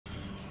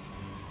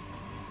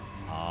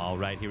All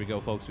right, here we go,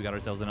 folks. We got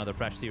ourselves another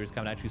fresh series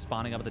coming at you,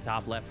 spawning up at the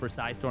top left for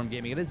Storm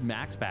Gaming. It is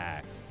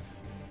MaxPax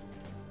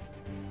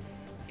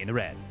in the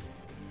red.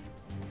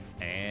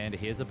 And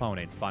his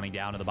opponent spawning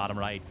down in the bottom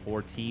right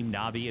for Team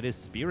Navi. It is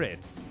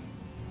Spirit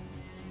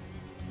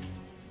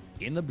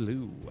in the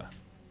blue.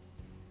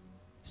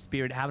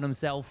 Spirit having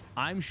himself,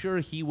 I'm sure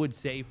he would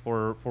say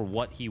for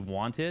what he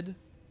wanted,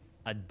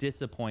 a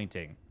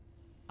disappointing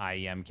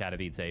IEM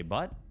Katowice,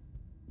 but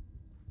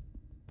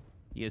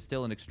he is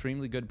still an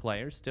extremely good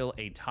player, still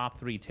a top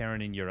 3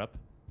 Terran in Europe.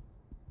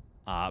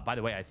 By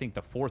the way, I think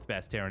the 4th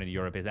best Terran in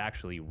Europe is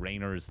actually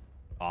Rainer's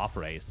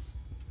off-race.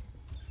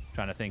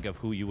 Trying to think of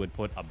who you would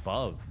put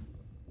above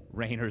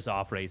Rainer's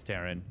off-race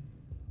Terran.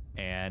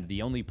 And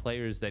the only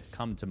players that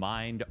come to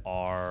mind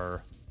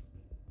are...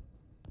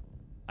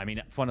 I mean,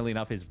 funnily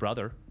enough, his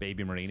brother,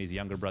 Baby Marine, his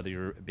younger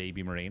brother,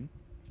 Baby Marine.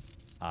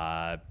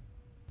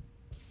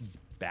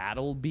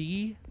 Battle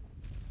Bee?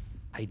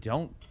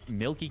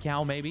 Milky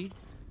Cow, maybe?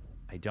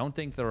 I don't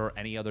think there are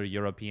any other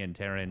European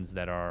Terrans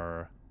that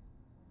are...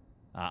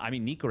 I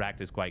mean, Nikorak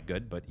is quite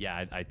good, but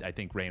yeah, I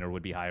think Rainer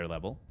would be higher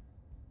level.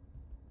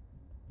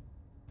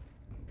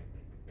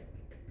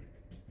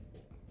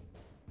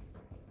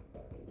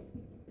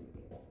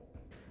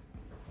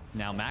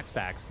 Now,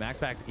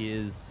 MaxPax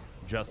is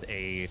just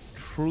a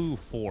true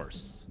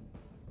force.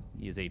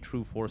 He is a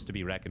true force to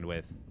be reckoned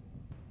with.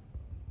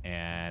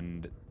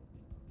 And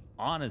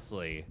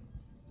honestly,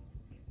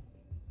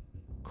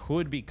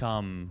 could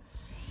become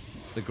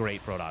the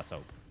great Protoss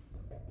Hope.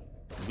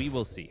 We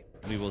will see.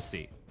 We will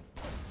see.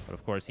 But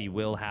of course, he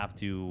will have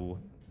to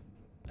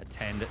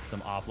attend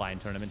some offline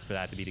tournaments for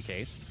that to be the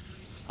case.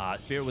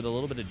 Spirit with a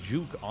little bit of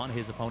juke on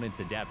his opponent's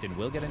Adept and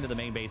will get into the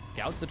main base.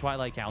 Scouts the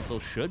Twilight Council.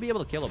 Should be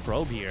able to kill a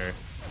probe here.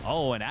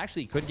 Oh, and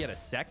actually could get a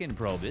second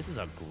probe. This is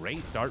a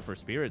great start for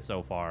Spirit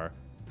so far.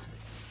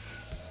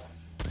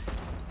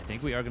 I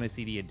think we are going to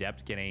see the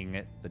Adept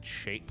getting the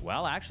chase.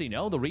 Well, actually,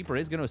 no. The Reaper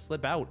is going to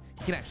slip out.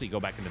 He can actually go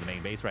back into the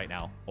main base right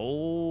now.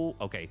 Oh,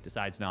 okay.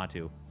 Decides not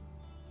to.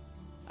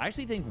 I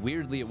actually think,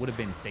 weirdly, it would have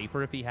been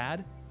safer if he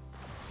had.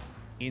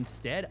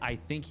 Instead, I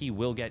think he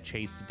will get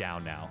chased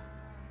down now.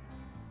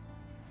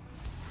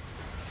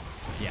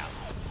 Yeah.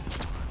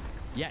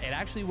 Yeah, it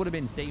actually would have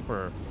been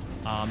safer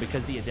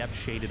because the Adept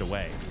shaded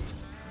away.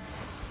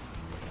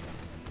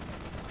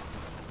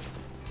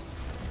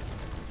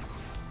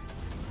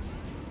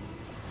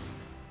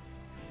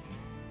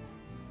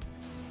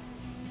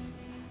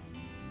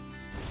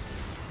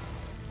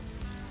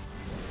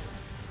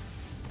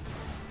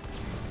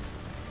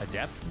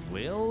 Adept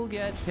will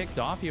get picked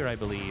off here, I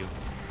believe.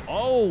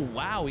 Oh,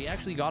 wow. He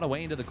actually got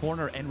away into the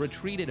corner and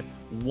retreated.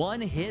 One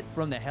hit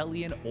from the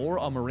Hellion or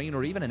a Marine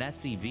or even an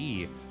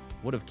SCV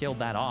would have killed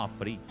that off,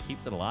 but he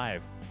keeps it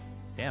alive.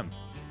 Damn.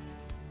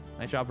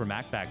 Nice job for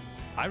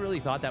MaxPax. I really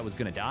thought that was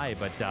going to die,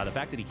 but the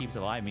fact that he keeps it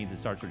alive means it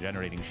starts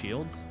regenerating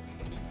shields.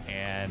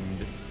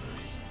 And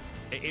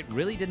it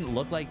really didn't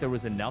look like there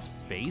was enough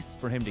space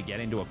for him to get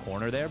into a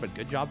corner there, but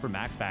good job for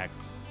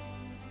MaxPax.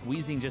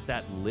 Squeezing just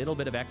that little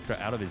bit of extra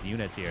out of his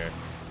units here.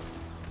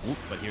 Oop,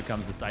 but here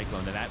comes the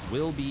Cyclone, and that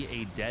will be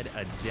a dead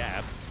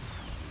Adept.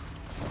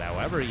 But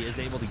however, he is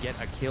able to get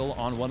a kill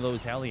on one of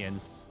those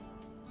Hellions.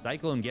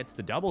 Cyclone gets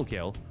the double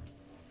kill,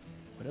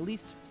 but at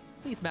least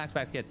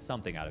MaxPax gets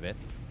something out of it.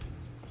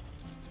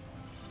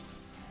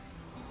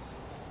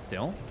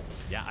 Still,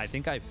 yeah, I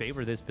think I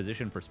favor this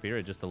position for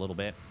Spirit just a little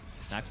bit.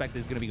 MaxPax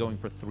is going to be going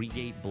for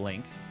 3-gate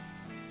blink.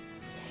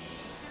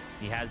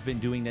 He has been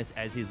doing this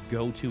as his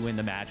go-to in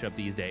the matchup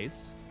these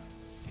days.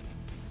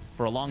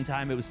 For a long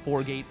time, it was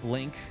 4-gate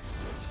blink,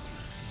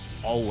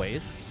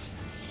 always.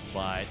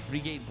 But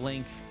 3-gate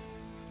blink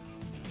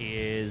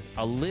is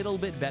a little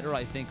bit better,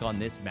 I think, on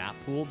this map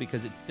pool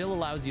because it still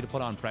allows you to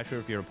put on pressure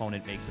if your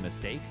opponent makes a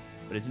mistake,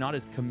 but it's not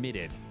as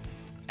committed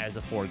as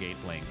a 4-gate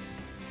blink.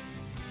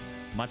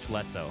 Much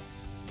less so.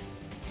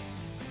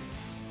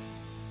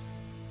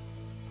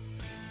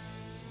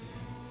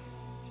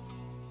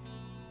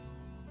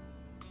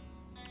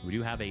 We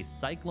do have a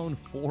Cyclone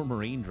 4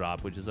 Marine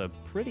drop, which is a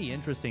pretty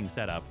interesting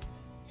setup.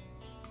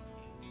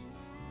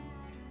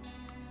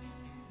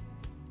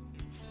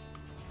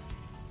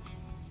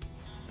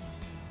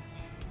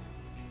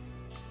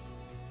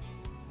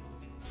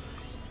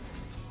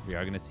 We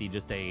are going to see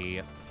just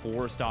a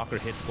 4-stalker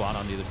hit squad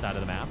on the other side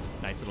of the map.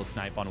 Nice little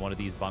snipe on one of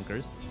these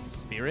bunkers.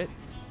 Spirit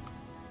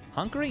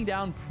hunkering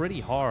down pretty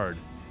hard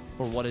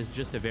for what is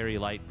just a very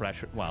light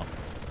pressure. Well,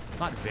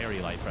 not very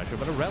light pressure,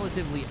 but a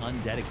relatively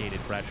undedicated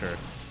pressure.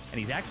 And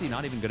he's actually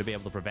not even going to be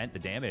able to prevent the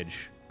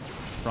damage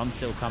from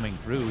still coming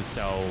through.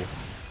 So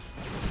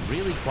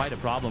really quite a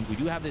problem. We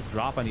do have this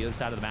drop on the other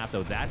side of the map,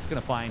 though. That's going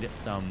to find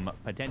some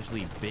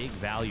potentially big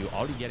value.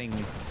 Already getting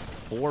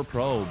 4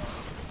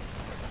 probes.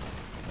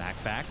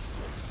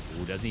 MaxPax,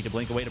 who does need to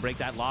blink away to break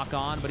that lock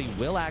on, but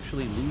he will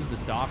actually lose the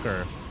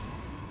Stalker.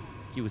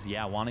 He was,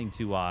 yeah, wanting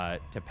to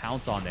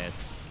pounce on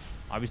this.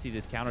 Obviously,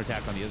 this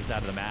counterattack on the other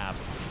side of the map.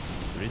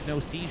 There is no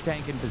siege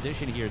tank in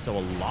position here, so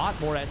a lot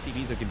more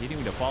SCVs are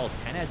continuing to fall.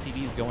 10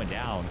 SCVs going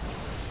down.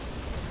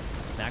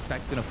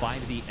 MaxPax going to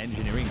find the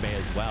engineering bay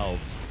as well.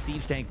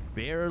 Siege tank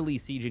barely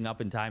sieging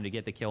up in time to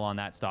get the kill on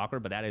that stalker,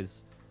 but that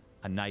is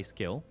a nice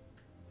kill.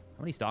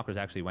 How many stalkers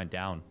actually went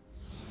down?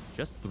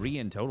 Just 3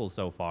 in total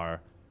so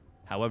far.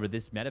 However,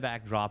 this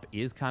medevac drop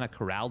is kind of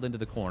corralled into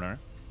the corner.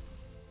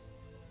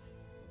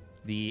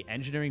 The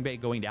engineering bay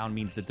going down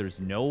means that there's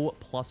no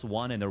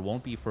 +1, and there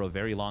won't be for a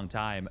very long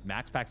time.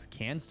 MaxPax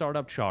can start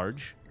up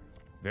charge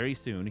very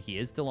soon. He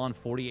is still on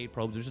 48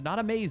 probes, which is not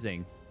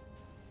amazing,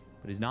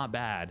 but he's not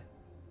bad.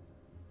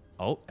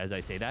 Oh, as I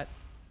say that,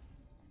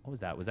 what was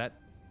that? Was that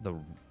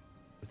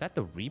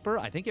the Reaper?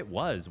 I think it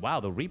was.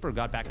 Wow, the Reaper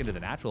got back into the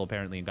natural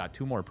apparently and got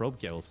 2 more probe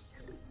kills.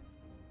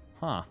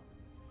 Huh.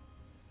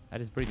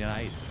 That is pretty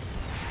nice.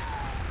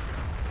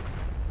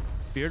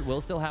 Spirit will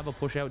still have a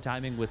push-out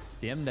timing with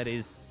Stim that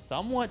is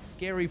somewhat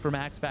scary for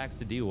MaxPax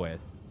to deal with.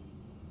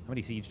 How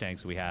many siege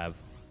tanks do we have?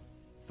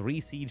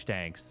 3 siege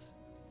tanks.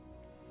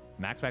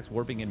 MaxPax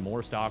warping in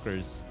more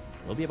stalkers.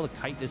 We'll be able to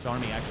kite this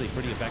army actually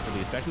pretty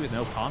effectively, especially with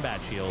no combat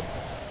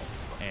shields.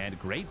 And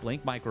great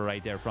blink micro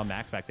right there from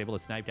MaxPax, able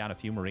to snipe down a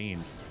few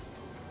Marines.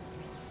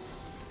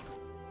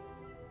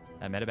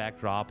 That medevac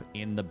drop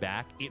in the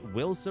back. It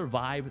will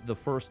survive the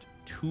first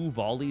 2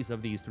 volleys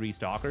of these 3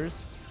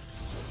 stalkers.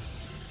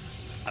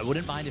 I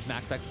wouldn't mind if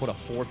MaxPax put a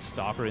 4th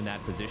stalker in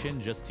that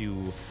position just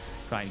to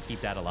try and keep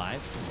that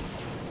alive.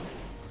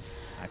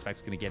 MaxPax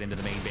is going to get into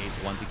the main base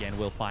once again.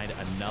 We'll find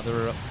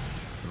another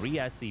 3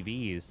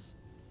 SCVs.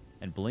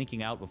 And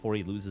blinking out before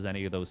he loses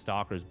any of those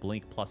stalkers.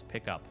 Blink plus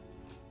pickup.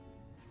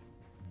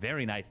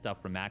 Very nice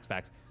stuff from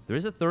MaxPax. There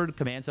is a 3rd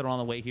command center on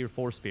the way here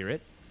for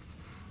Spirit.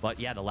 But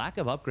yeah, the lack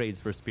of upgrades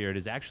for Spirit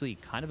is actually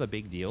kind of a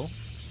big deal.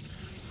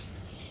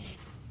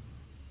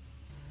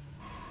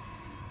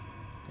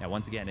 Yeah,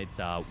 once again, it's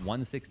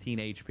 116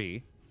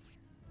 HP.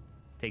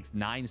 Takes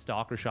 9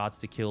 stalker shots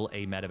to kill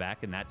a medevac,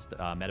 and that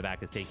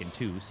medevac has taken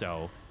 2.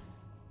 So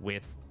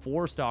with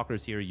 4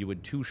 stalkers here, you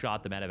would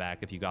 2-shot the medevac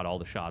if you got all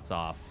the shots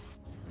off.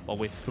 But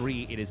with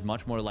 3, it is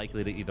much more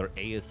likely to either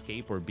A,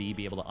 escape, or B,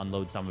 be able to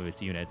unload some of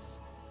its units.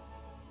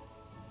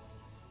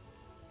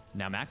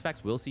 Now,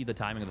 MaxPax will see the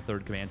timing of the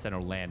 3rd command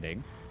center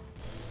landing.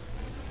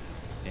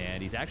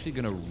 And he's actually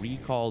going to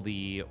recall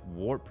the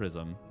warp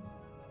prism.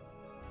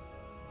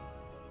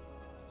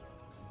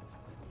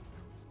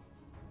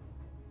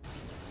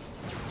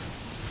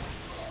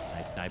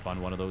 Nice snipe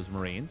on one of those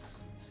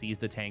Marines. Sees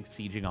the tank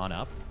sieging on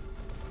up.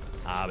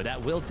 But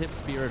that will tip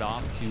Spirit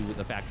off to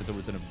the fact that there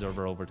was an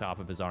observer over top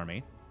of his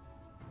army.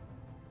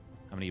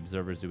 How many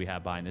observers do we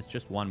have behind this?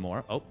 Just 1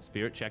 more. Oh,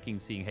 Spirit checking,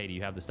 seeing, hey, do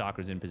you have the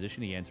stalkers in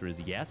position? The answer is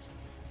yes.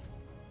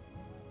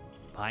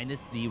 Behind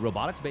this, the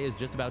robotics bay is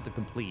just about to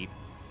complete,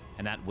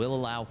 and that will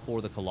allow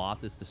for the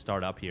Colossus to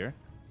start up here.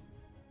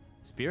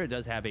 Spirit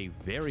does have a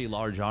very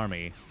large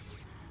army.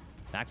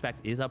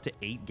 MaxPax is up to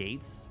 8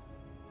 gates.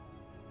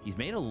 He's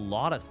made a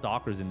lot of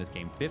stalkers in this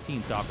game.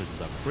 15 stalkers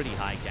is a pretty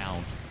high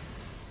count.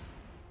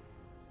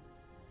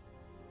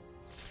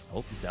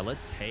 Oh,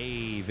 Zealots.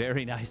 Hey,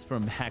 very nice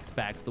from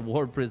MaxPax. The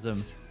War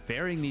Prism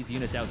ferrying these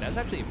units out. That's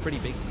actually a pretty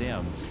big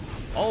stim.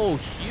 Oh,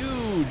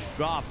 huge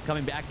drop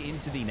coming back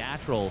into the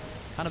natural.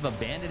 Kind of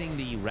abandoning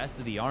the rest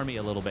of the army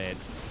a little bit.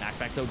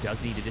 MaxPax, though,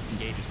 does need to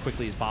disengage as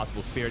quickly as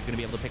possible. Spirit going to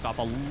be able to pick off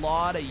a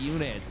lot of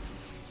units.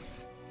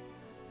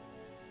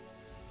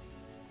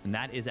 And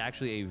that is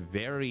actually a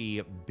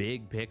very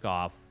big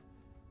pickoff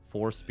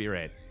for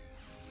Spirit.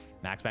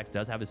 MaxPax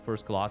does have his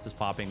first Colossus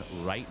popping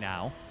right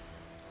now.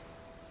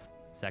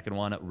 Second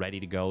one ready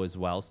to go as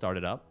well.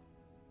 Started up.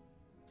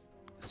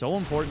 So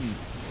important.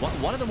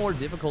 One of the more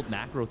difficult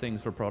macro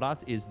things for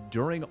Protoss is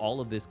during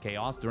all of this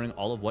chaos, during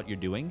all of what you're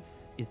doing,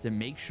 is to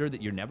make sure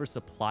that you're never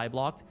supply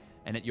blocked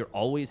and that you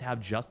always have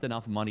just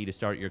enough money to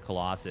start your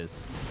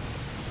Colossus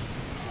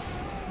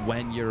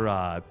when your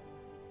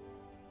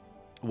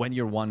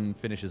one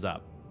finishes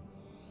up.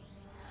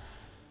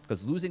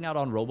 Because losing out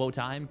on robo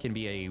time can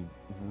be a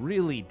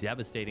really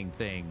devastating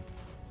thing.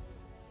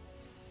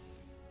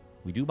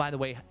 We do, by the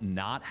way,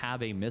 not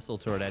have a missile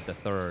turret at the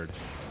 3rd.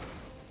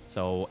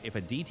 So if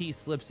a DT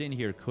slips in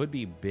here, could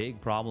be big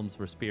problems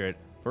for Spirit.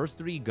 First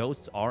 3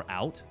 ghosts are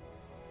out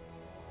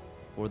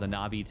for the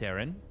Na'vi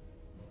Terran.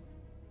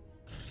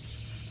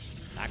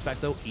 MaxPax,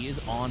 though, is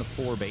on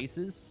 4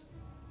 bases.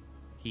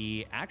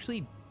 He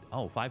actually...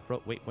 Oh, 5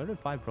 pro... Wait, where did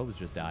 5 probes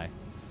just die?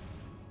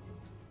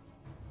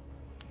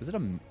 Was it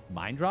a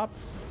mine drop?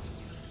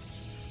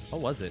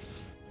 What was it?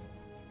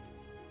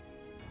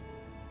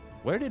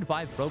 Where did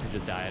 5 probes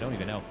just die? I don't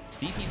even know.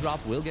 DT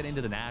drop will get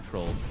into the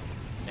natural.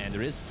 And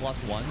there is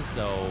 +1,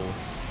 so...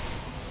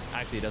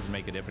 Actually, it doesn't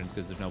make a difference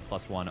because there's no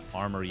 +1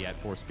 armor yet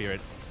for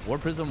Spirit. War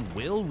Prism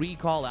will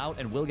recall out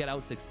and will get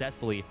out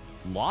successfully.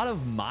 A lot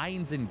of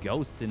mines and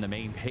ghosts in the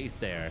main base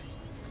there.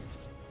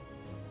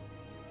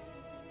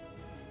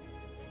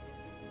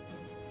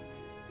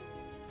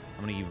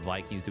 How many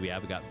Vikings do we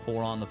have? We got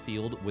 4 on the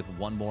field with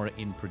 1 more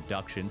in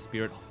production.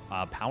 Spirit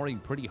powering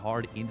pretty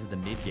hard into the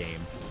mid game.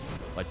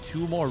 But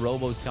 2 more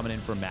robos coming in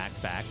from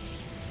MaxPax.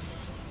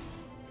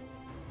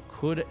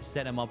 Could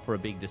set him up for a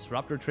big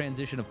disruptor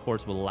transition. Of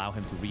course, will allow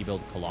him to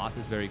rebuild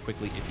Colossus very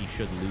quickly if he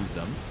should lose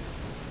them.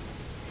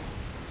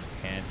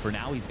 For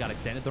now, he's got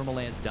extended thermal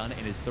lance done,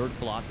 and his third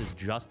Colossus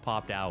just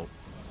popped out.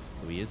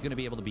 So he is going to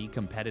be able to be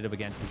competitive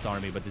against this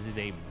army, but this is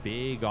a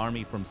big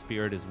army from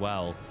Spirit as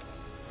well.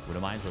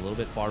 Widowmine's a little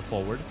bit far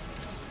forward.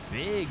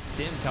 Big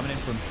stim coming in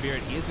from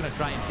Spirit. He is going to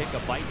try and pick a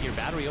fight here.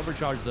 Battery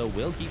overcharge, though,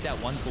 will keep that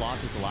one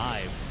Colossus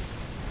alive.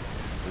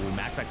 Ooh,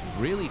 MaxPax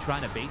really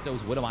trying to bait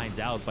those Widowmines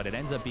out, but it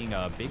ends up being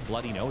a big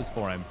bloody nose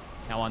for him.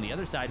 Now, on the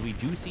other side, we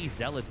do see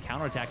Zealots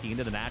counterattacking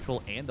into the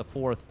natural and the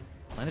fourth.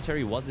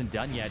 Planetary wasn't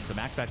done yet, so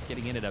MaxPax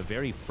getting in at a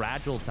very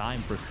fragile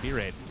time for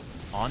Spirit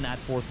on that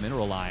fourth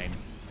mineral line.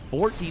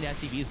 14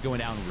 SCVs going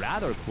down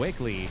rather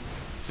quickly.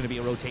 It's going to be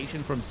a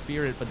rotation from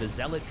Spirit, but the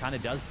Zealot kind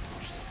of does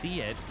see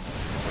it.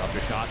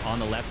 Disruptor shot on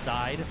the left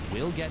side.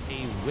 Will get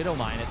a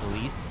Widowmine at the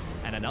least,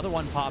 and another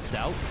one pops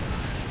out.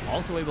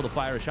 Also able to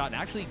fire a shot and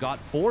actually got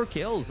 4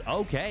 kills.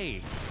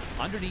 Okay.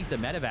 Underneath the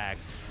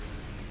Medivacs.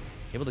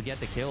 Able to get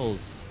the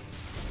kills.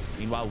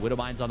 Meanwhile,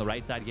 Widowmine's on the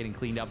right side getting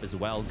cleaned up as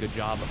well. Good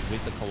job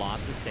with the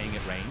Colossus staying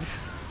at range.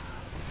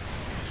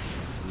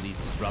 Ooh, these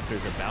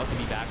Disruptors about to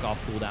be back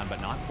off cooldown, but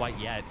not quite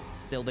yet.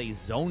 Still, they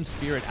zone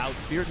Spirit out.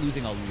 Spirit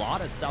losing a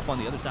lot of stuff on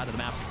the other side of the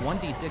map.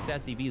 26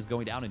 SCVs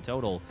going down in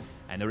total.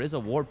 And there is a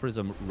War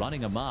Prism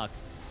running amok.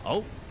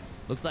 Oh,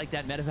 looks like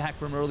that Medivac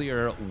from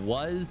earlier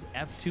was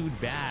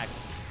F2'd back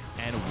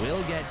and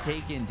will get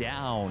taken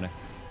down.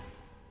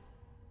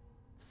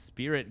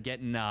 Spirit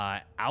getting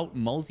out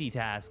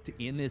multitasked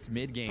in this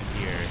mid game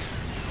here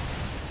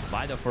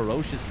by the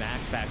ferocious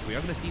MaxPax. We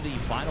are going to see the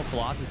final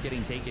Colossus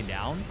getting taken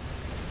down.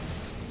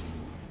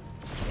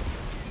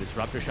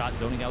 Disruptor shot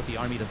zoning out the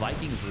army. The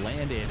Vikings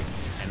landed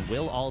and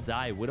will all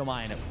die.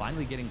 Widowmine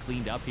finally getting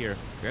cleaned up here.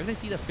 We're going to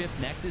see the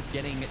 5th Nexus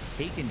getting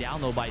taken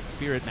down, though, by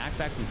Spirit.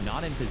 MaxPax was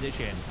not in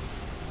position.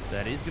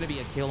 That is going to be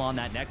a kill on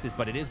that Nexus,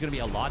 but it is going to be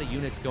a lot of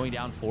units going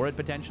down for it,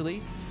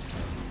 potentially.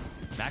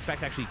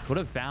 MaxPax actually could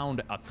have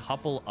found a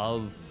couple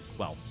of,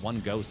 well, one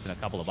Ghost and a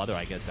couple of other,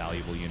 I guess,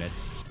 valuable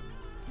units.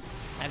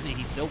 And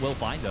he still will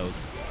find those.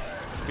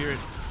 Spirit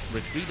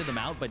retreated them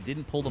out, but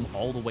didn't pull them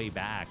all the way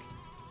back.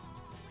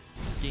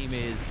 This game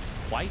is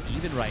quite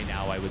even right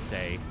now, I would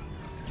say.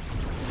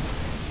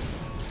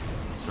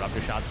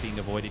 Disruptor shots being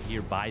avoided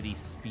here by the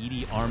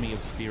speedy army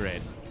of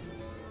Spirit.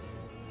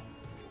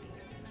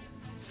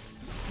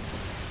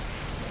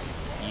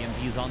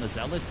 EMPs on the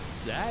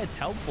Zealots. Yeah, it's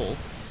helpful.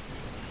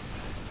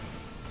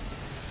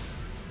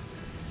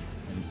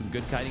 And some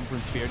good kiting from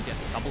Spirit.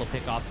 Gets a couple of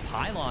pickoffs.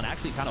 Pylon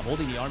actually kind of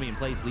holding the army in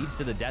place. Leads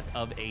to the death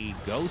of a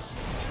Ghost.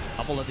 A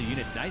couple other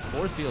units. Nice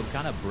force field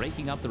kind of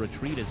breaking up the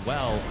retreat as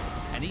well.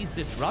 And these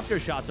Disruptor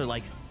shots are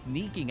like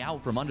sneaking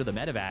out from under the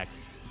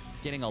Medivacs.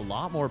 Getting a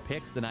lot more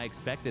picks than I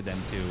expected them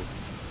to.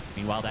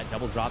 Meanwhile, that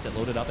double drop that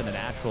loaded up in the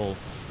natural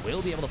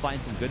will be able to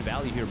find some good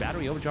value here.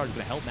 Battery overcharge is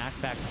going to help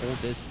MaxPax hold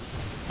this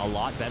a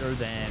lot better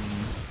than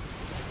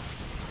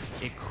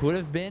it could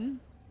have been.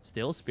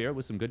 Still, Spirit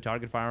with some good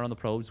target fire on the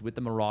probes with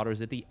the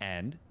Marauders at the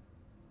end.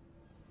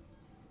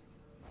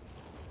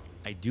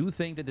 I do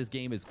think that this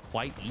game is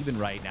quite even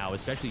right now,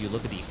 especially you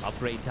look at the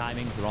upgrade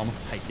timings. They're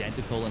almost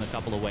identical in a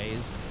couple of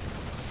ways.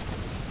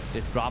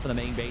 This drop in the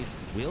main base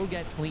will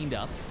get cleaned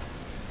up.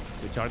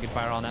 Good target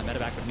fire on that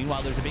Medivac. But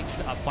meanwhile, there's a big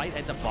fight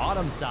at the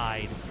bottom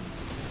side.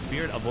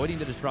 Spirit avoiding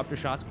the Disruptor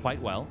shots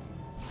quite well.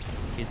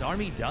 His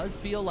army does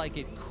feel like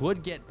it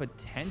could get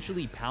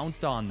potentially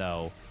pounced on,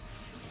 though.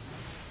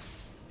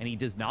 And he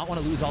does not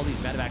want to lose all these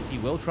Medivacs. He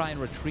will try and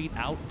retreat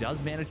out.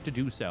 Does manage to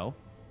do so.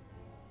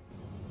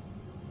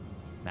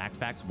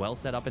 MaxPax well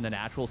set up in the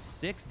natural.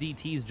 6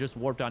 DTs just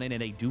warped on in,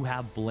 and they do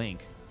have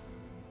Blink.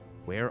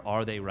 Where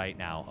are they right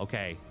now?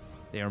 Okay.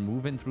 They are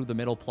moving through the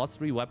middle.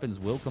 +3 weapons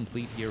will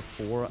complete here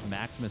for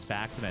Maximus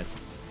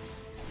Maximus.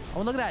 Oh,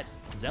 and look at that.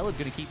 Zealot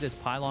going to keep this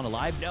pylon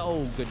alive.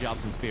 No, good job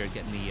from Spirit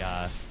getting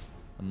the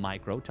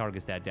micro.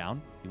 Targets that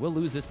down. He will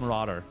lose this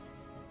Marauder.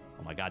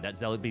 Oh my god, that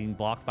Zealot being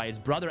blocked by his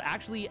brother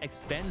actually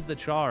expends the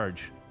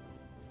charge.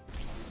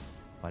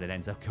 But it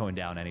ends up going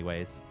down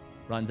anyways.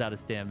 Runs out of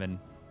stim and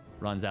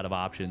runs out of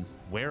options.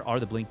 Where are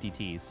the Blink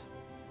DTs?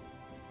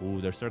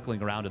 Ooh, they're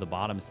circling around to the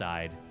bottom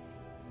side.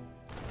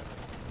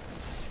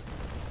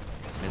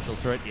 Missile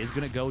turret is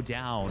going to go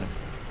down.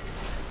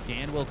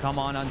 Scan will come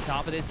on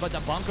top of this, but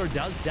the bunker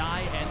does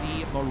die,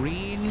 and the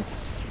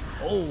Marines...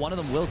 Oh, one of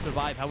them will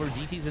survive. However,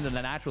 DT's into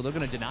the natural. They're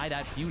going to deny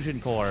that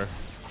fusion core.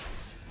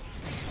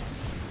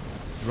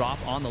 Drop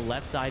on the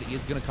left side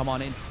is going to come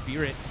on in.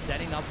 Spirit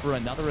setting up for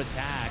another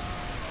attack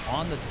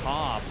on the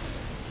top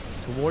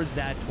towards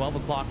that 12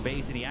 o'clock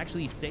base, and he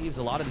actually saves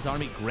a lot of his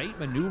army. Great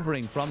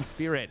maneuvering from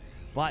Spirit,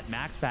 but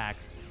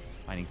MaxPax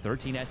finding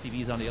 13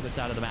 SCVs on the other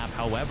side of the map.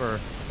 However,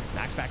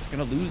 MaxPax is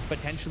going to lose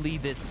potentially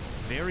this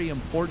very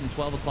important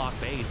 12 o'clock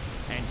base,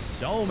 and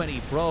so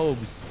many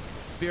probes.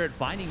 Spirit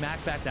finding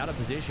MaxPax out of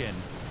position.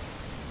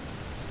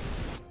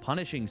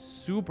 Punishing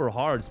super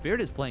hard. Spirit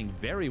is playing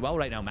very well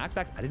right now.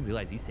 MaxPax, I didn't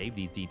realize he saved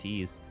these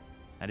DTs.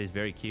 That is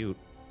very cute.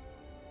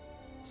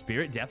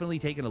 Spirit definitely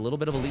taking a little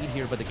bit of a lead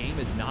here, but the game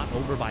is not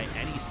over by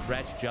any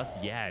stretch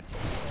just yet.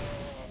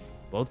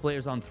 Both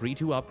players on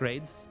 3-2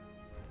 upgrades.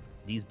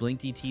 These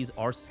Blink DTs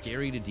are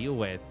scary to deal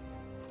with.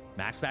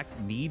 MaxPax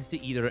needs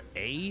to either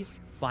A,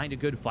 find a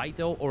good fight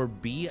though, or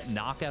B,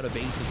 knock out a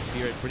base of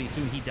Spirit pretty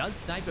soon. He does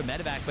snipe a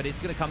medevac, but it's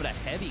going to come at a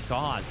heavy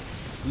cost,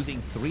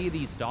 losing 3 of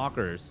these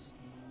Stalkers.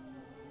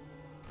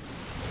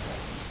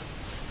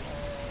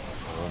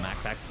 Oh,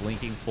 MaxPax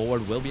blinking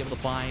forward, will be able to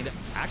find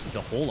actually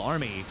the whole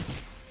army.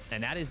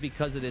 And that is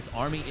because of this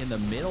army in the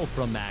middle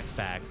from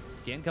MaxPax.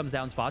 Scan comes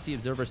down, spots the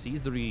Observer,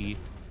 sees the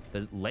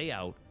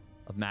layout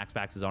of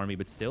MaxPax's army,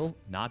 but still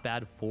not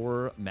bad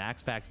for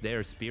MaxPax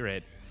there.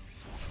 Spirit.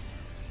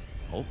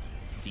 Oh,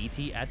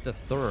 DT at the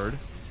 3rd.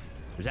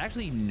 There's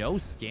actually no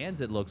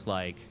scans, it looks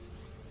like.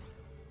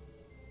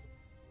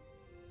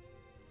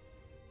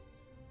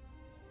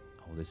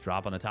 Oh, this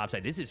drop on the top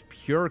side. This is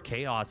pure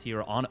chaos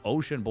here on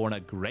Oceanborn. A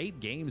great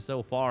game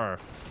so far.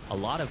 A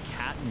lot of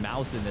cat and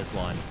mouse in this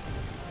one.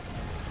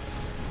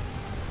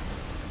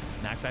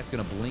 MaxPax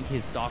going to blink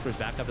his Stalkers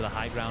back up to the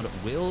high ground.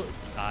 Will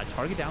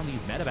target down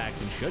these medevacs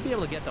and should be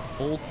able to get the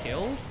full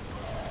kill.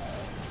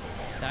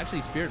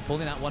 Actually, Spirit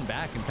pulling that one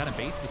back and kind of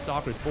baits the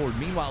Stalkers forward.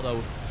 Meanwhile,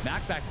 though,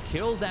 MaxPax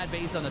kills that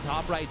base on the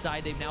top right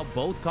side. They've now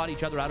both caught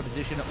each other out of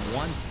position at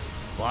once.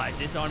 But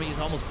this army is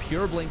almost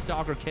pure blink.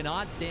 Stalker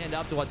cannot stand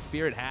up to what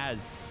Spirit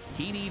has.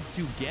 He needs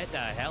to get the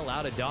hell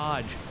out of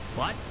dodge.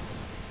 But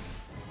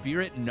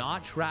Spirit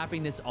not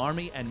trapping this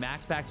army, and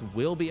MaxPax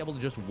will be able to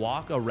just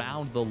walk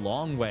around the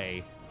long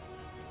way.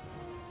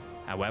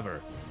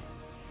 However,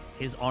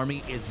 his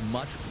army is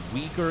much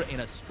weaker in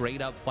a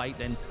straight-up fight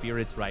than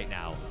Spirit's right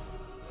now.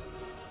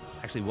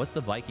 Actually, what's the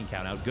Viking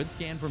count out? Good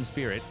scan from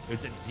Spirit.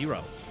 It's at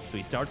 0. So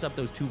he starts up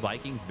those 2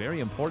 Vikings. Very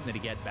important that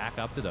he get back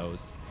up to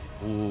those.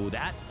 Ooh,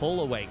 that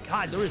pull away.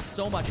 God, there is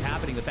so much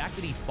happening. The fact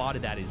that he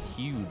spotted that is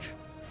huge.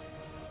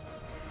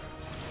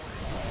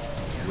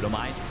 Widow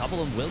Mines, a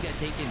couple of them will get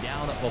taken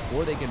down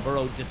before they can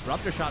burrow.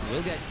 Disruptor shot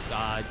will get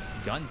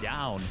gunned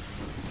down.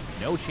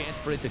 No chance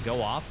for it to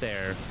go off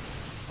there.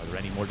 Are there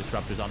any more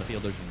Disruptors on the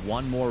field? There's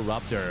one more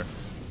Ruptor.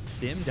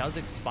 Stim does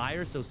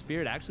expire, so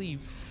Spirit actually...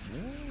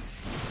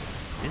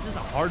 This is a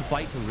hard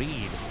fight to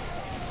read.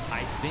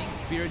 I think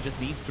Spirit just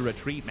needs to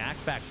retreat.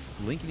 MaxPax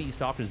linking these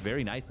Stalkers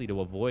very nicely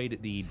to avoid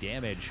the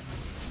damage.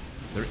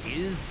 There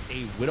is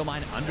a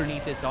Widowmine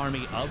underneath this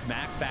army of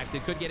MaxPax.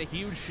 It could get a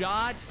huge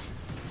shot.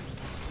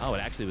 Oh,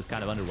 it actually was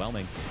kind of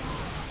underwhelming.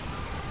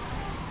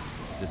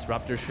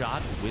 Disruptor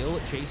shot will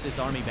chase this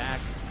army back.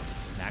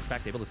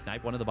 MaxPax able to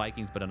snipe one of the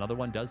Vikings, but another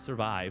one does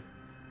survive.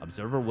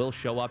 Observer will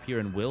show up here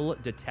and will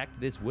detect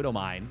this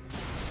Widowmine.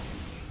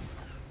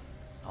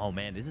 Oh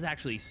man, this is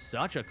actually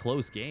such a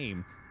close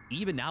game.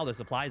 Even now, the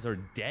supplies are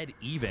dead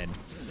even.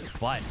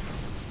 But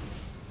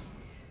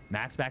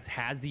MaxPax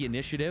has the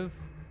initiative.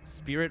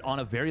 Spirit on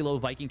a very low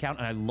Viking count,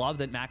 and I love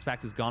that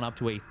MaxPax has gone up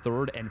to a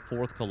 3rd and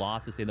 4th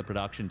Colossus in the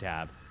production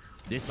tab.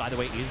 This, by the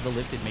way, is the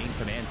lifted main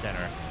command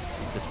center.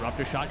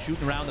 Disruptor shot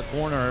shooting around the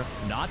corner.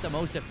 Not the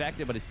most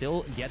effective, but it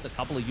still gets a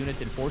couple of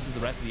units and forces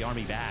the rest of the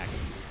army back.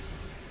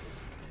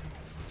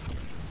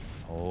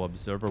 Oh,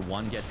 Observer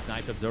 1 gets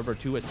sniped. Observer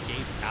 2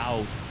 escapes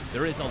out.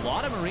 There is a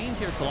lot of Marines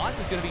here. Colossus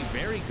is going to be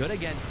very good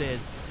against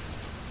this.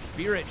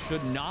 Spirit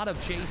should not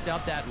have chased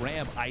up that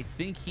ramp. I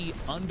think he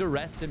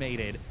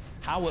underestimated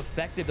how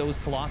effective those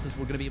Colossus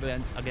were going to be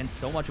against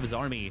so much of his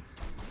army.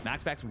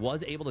 MaxPax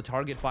was able to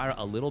target fire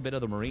a little bit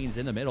of the Marines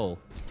in the middle.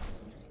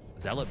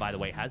 Zealot, by the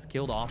way, has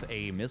killed off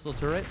a missile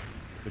turret,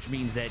 which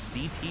means that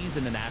DTs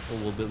in the natural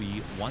will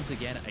be, once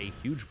again, a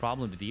huge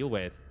problem to deal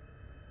with.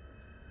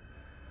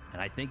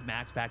 And I think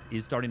MaxPax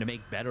is starting to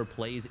make better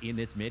plays in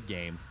this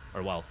mid-game.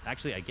 Or, well,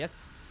 actually, I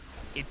guess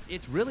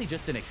it's really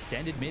just an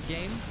extended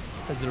mid-game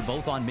because they're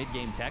both on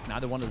mid-game tech.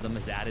 Neither one of them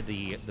has added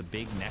the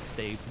big next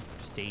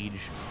stage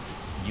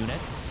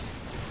units.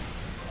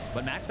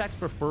 But MaxPax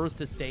prefers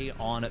to stay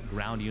on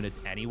ground units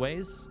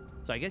anyways.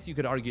 So I guess you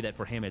could argue that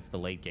for him, it's the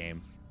late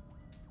game.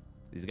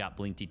 He's got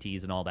Blink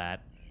TTs and all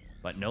that.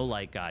 But no,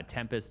 like,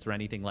 Tempests or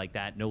anything like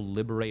that. No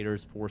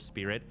Liberators for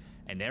Spirit.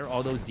 And there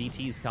are those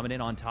DTs coming in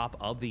on top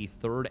of the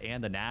 3rd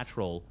and the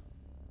natural.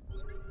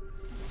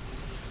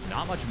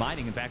 Not much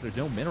mining. In fact, there's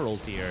no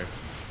minerals here.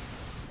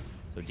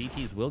 So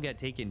DTs will get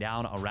taken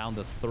down around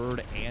the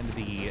 3rd and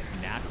the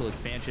natural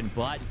expansion.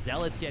 But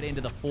Zealots get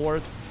into the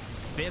 4th,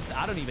 5th.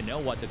 I don't even know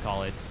what to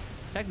call it.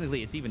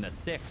 Technically, it's even the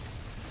 6th.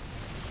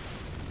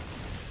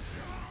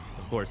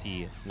 Of course,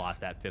 he lost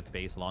that 5th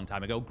base a long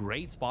time ago.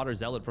 Great spotter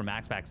Zealot from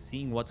MaxPax,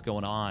 seeing what's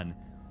going on.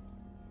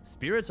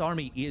 Spirit's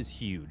army is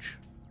huge.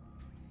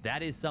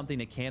 That is something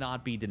that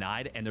cannot be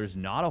denied, and there's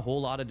not a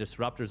whole lot of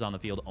Disruptors on the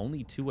field,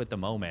 only 2 at the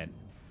moment.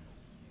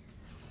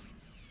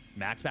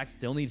 MaxPax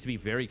still needs to be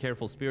very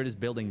careful. Spirit is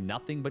building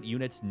nothing but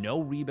units, no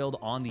rebuild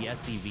on the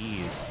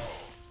SCVs.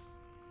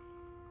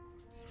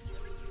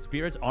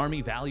 Spirit's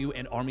army value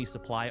and army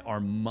supply are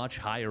much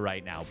higher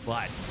right now,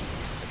 but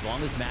as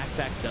long as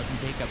MaxPax doesn't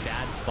take a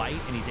bad fight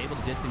and he's able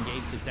to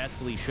disengage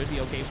successfully, should be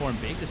okay for him.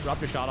 Big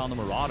Disruptor shot on the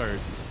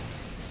Marauders.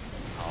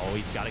 Oh,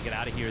 he's got to get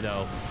out of here,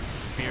 though.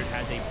 Spirit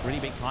has a pretty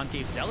big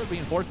concave. Zealot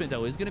reinforcement,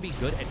 though, is going to be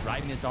good at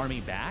driving this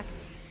army back.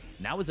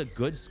 And that was a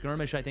good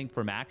skirmish, I think,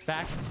 for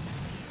MaxPax.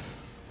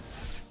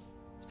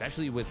 This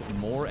especially with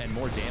more and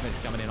more damage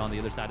coming in on the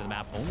other side of the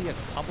map. Only a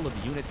couple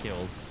of unit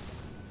kills.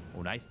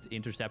 Oh, nice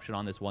interception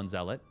on this one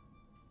Zealot.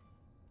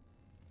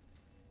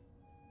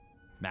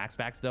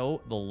 MaxPax,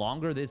 though, the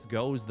longer this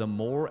goes, the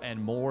more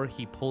and more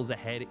he pulls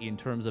ahead in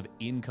terms of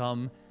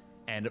income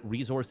and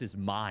resources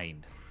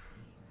mined.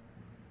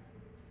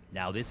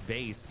 Now, this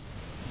base,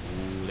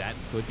 ooh, that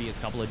could be a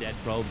couple of dead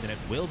probes, and it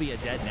will be a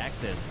dead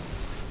Nexus.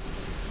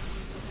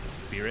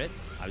 Spirit,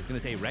 I was going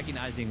to say,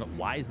 recognizing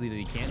wisely that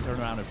he can turn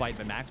around and fight,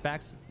 but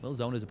MaxPax will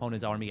zone his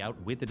opponent's army out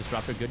with the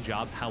Disruptor. Good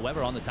job.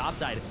 However, on the top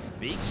side,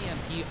 big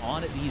EMP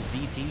on these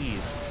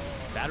DTs.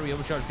 Battery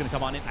overcharge is going to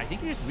come on in. I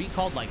think he just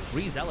recalled like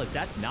 3 Zealots.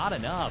 That's not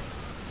enough.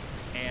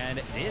 And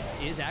this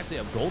is actually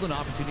a golden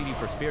opportunity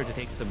for Spirit to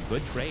take some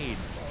good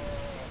trades.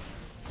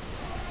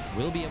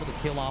 Will be able to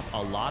kill off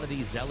a lot of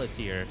these Zealots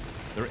here.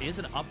 There is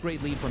an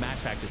upgrade lead for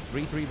MaxPax. It's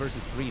 3-3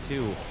 versus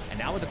 3-2. And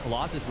now with the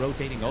Colossus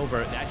rotating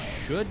over, that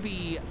should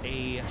be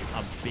a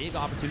big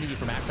opportunity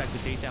for MaxPax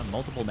to chase down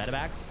multiple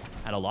medevacs.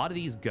 And a lot of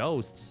these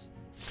ghosts,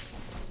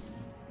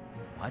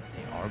 but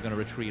they are going to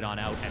retreat on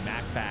out. And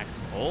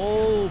MaxPax,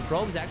 oh,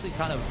 Probe's actually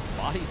kind of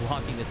body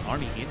blocking this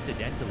army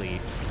incidentally.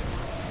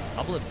 A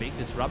couple of big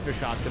disruptor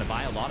shots going to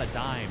buy a lot of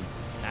time.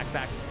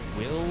 MaxPax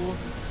will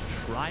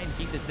try and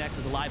keep this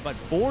Nexus alive, but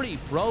 40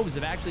 probes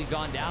have actually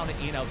gone down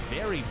in a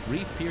very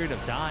brief period of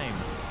time.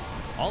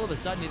 All of a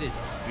sudden, it is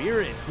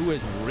Spirit who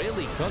is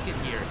really cooking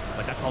here,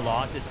 but the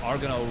Colossus are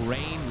going to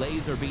rain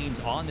laser beams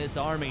on this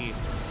army.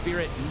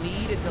 Spirit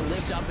needed to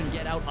lift up and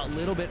get out a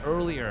little bit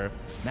earlier.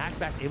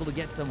 MaxPax able to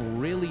get some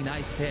really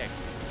nice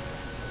picks.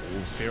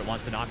 Ooh, Spirit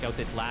wants to knock out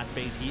this last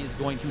base. He is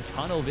going to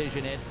tunnel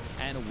vision it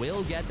and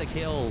will get the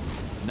kill.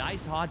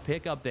 Nice hot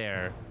pick up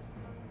there.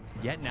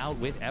 Getting out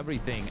with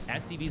everything.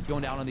 SCV's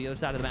going down on the other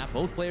side of the map.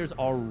 Both players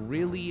are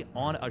really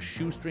on a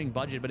shoestring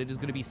budget, but it is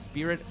going to be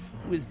Spirit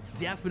who is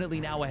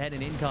definitely now ahead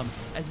in income,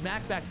 as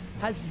MaxPax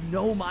has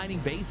no mining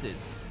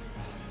bases.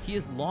 He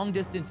is long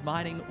distance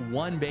mining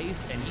one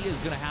base, and he is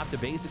going to have to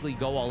basically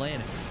go all in.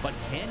 But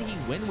can he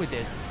win with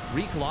this?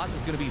 3 Colossus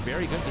is going to be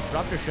very good.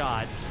 Disruptor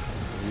shot.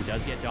 Who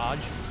does get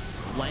dodged?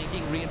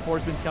 Flanking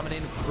reinforcements coming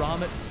in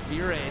from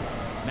Spirit.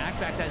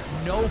 MaxPax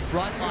has no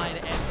front line,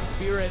 and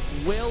Spirit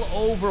will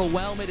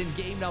overwhelm it in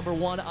game number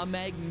 1. A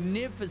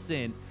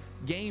magnificent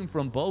game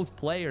from both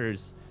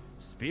players.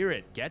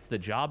 Spirit gets the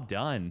job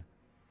done.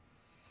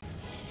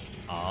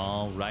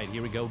 All right,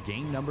 here we go.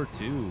 Game number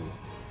 2.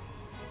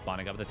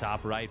 Spawning up at the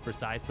top right for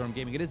Psystorm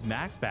Gaming. It is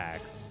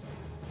MaxPax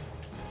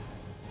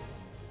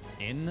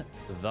in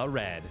the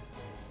red.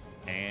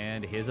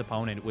 And his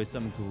opponent with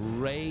some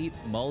great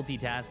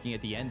multitasking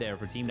at the end there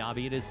for Team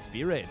Navi. It is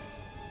Spirit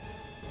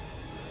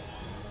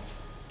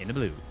in the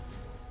blue.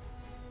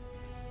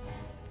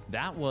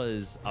 That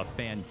was a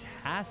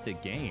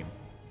fantastic game.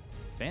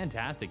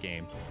 Fantastic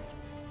game.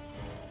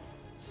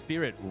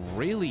 Spirit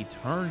really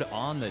turned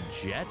on the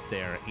Jets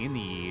there in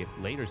the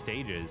later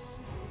stages.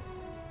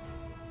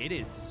 It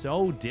is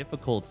so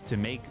difficult to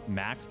make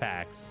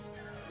MaxPax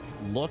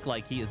look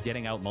like he is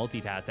getting out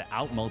multitask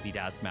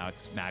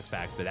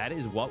MaxPax, but that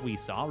is what we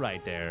saw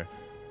right there.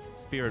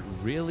 Spirit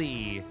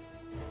really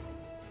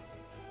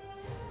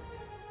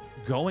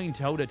going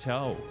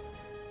toe-to-toe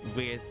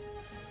with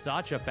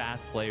such a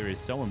fast player is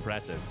so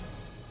impressive.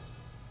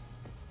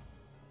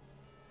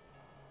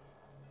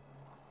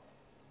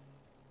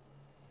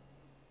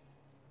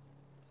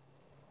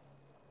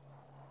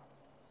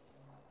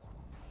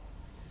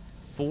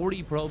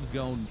 $40 probes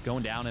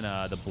going down in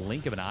the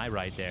blink of an eye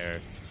right there.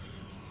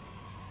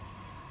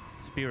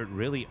 Spirit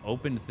really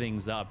opened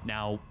things up.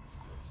 Now,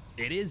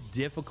 it is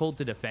difficult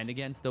to defend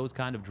against those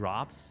kind of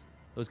drops,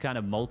 those kind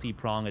of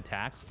multi-prong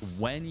attacks,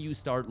 when you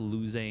start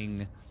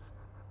losing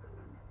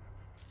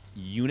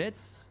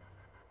units,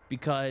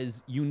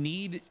 because you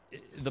need...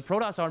 The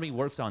Protoss army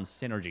works on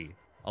synergy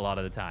a lot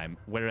of the time,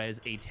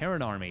 whereas a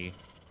Terran army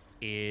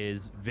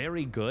is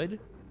very good,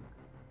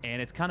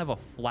 and it's kind of a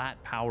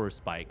flat power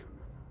spike,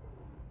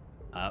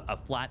 a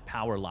flat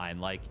power line.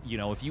 Like, you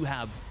know, if you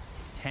have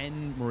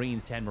 10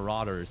 Marines, 10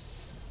 Marauders,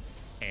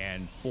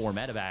 and 4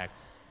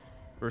 medevacs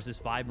versus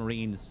 5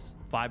 Marines,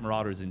 5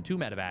 Marauders, and 2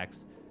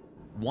 medevacs,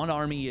 one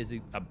army is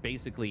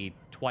basically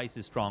twice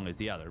as strong as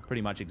the other,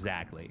 pretty much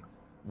exactly.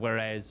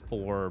 Whereas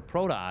for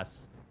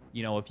Protoss,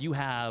 you know, if you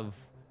have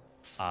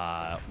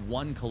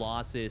 1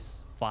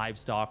 Colossus, 5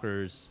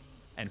 Stalkers,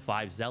 and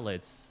 5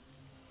 Zealots,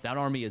 that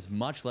army is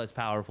much less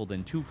powerful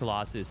than 2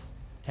 Colossus,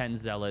 10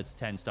 Zealots,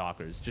 10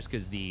 Stalkers, just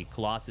because the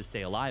Colossus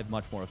stay alive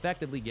much more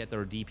effectively, get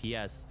their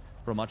DPS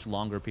for a much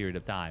longer period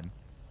of time.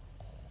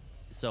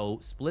 So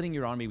splitting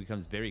your army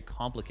becomes very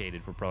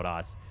complicated for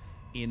Protoss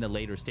in the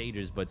later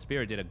stages, but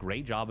Spirit did a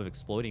great job of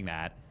exploiting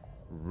that.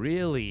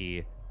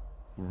 Really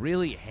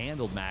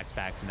handled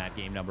MaxPax in that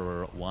game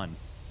number 1.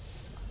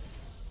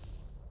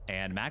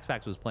 And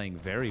MaxPax was playing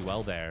very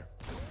well there.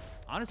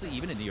 Honestly,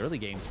 even in the early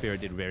game,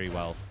 Spirit did very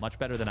well. Much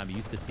better than I'm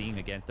used to seeing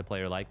against a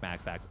player like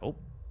MaxPax. Oh,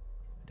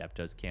 Adept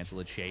does cancel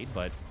its shade,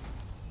 but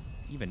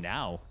even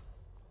now,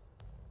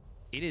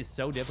 it is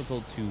so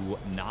difficult to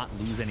not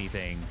lose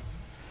anything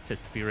to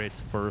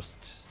Spirit's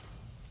first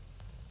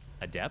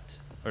Adept,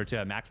 or to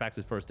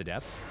MaxPax's first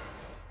Adept.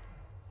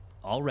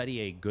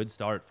 Already a good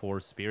start for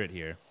Spirit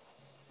here.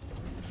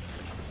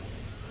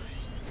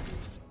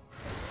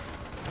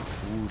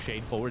 Ooh,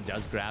 Shade Forward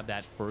does grab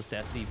that first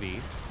SCV.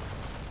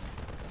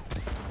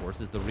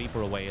 Forces the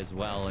Reaper away as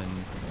well, and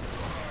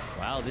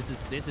wow, this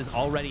is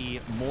already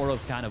more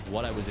of kind of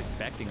what I was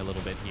expecting a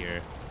little bit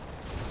here.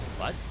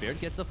 But Spirit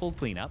gets the full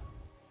cleanup.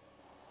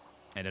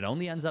 And it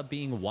only ends up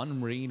being 1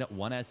 Marine,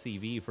 1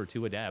 SCV for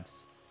 2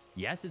 Adepts.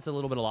 Yes, it's a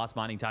little bit of lost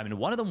mining time, and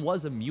one of them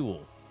was a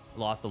Mule.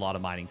 Lost a lot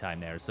of mining time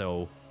there,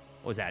 so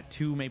what was that,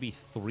 2, maybe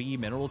 3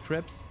 mineral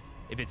trips?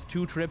 If it's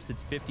 2 trips,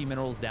 it's 50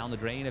 minerals down the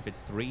drain. If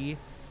it's 3,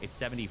 it's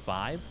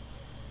 75.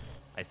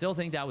 I still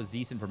think that was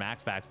decent for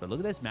MaxPax, but look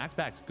at this,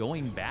 MaxPax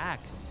going back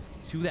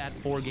to that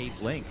 4-gate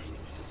blink.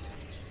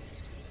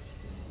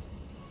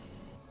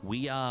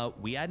 We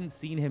hadn't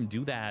seen him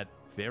do that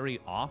very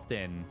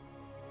often.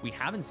 We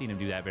haven't seen him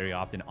do that very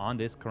often on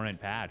this current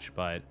patch,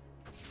 but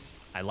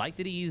I like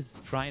that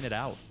he's trying it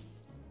out.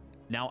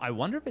 Now, I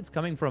wonder if it's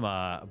coming from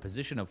a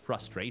position of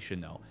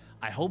frustration, though.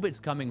 I hope it's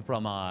coming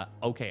from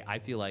okay, I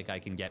feel like I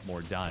can get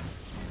more done.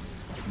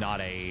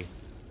 Not a,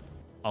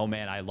 oh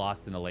man, I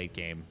lost in the late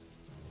game.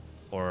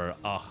 Or,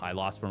 I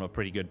lost from a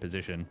pretty good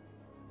position.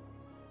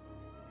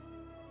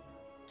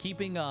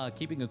 Keeping a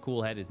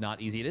cool head is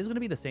not easy. It is going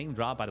to be the same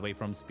drop, by the way,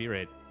 from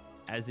Spirit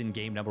as in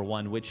game number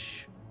 1,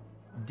 which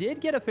did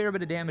get a fair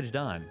bit of damage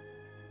done,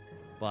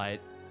 but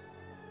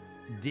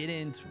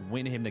didn't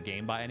win him the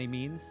game by any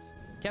means.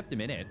 Kept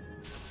him in it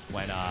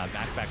when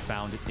MaxPax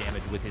found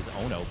damage with his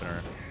own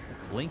opener.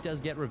 Blink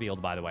does get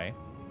revealed, by the way.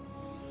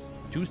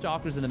 2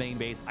 Stalkers in the main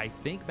base. I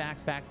think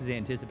MaxPax is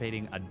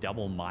anticipating a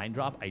double mine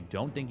drop. I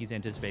don't think he's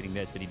anticipating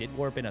this, but he did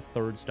warp in a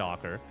 3rd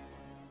Stalker.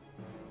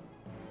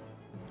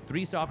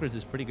 3 Stalkers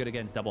is pretty good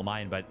against double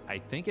mine, but I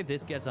think if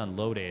this gets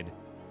unloaded,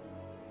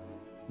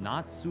 it's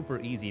not super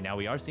easy. Now,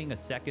 we are seeing a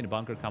 2nd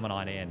bunker coming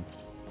on in.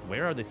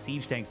 Where are the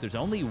siege tanks? There's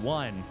only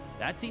 1.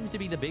 That seems to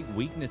be the big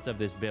weakness of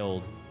this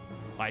build.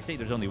 Well, I say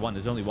there's only 1.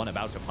 There's only 1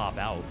 about to pop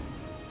out.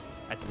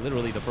 That's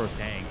literally the first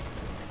tank.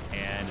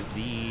 And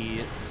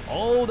the...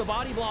 oh, the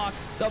body block.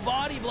 The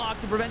body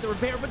block to prevent the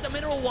repair, but the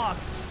mineral walk.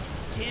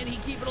 Can he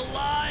keep it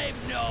alive?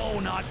 No,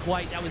 not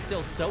quite. That was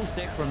still so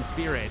sick from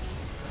Spirit.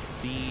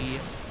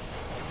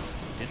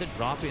 Did the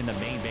drop in the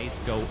main base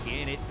go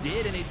in? It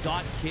did, and it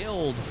got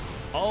killed.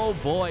 Oh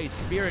boy,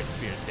 Spirit's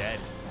dead.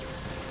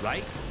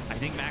 Right? I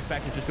think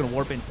MaxPax is just going to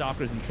warp in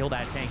Stalkers and kill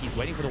that tank. He's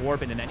waiting for the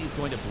warp in, and then he's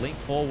going to blink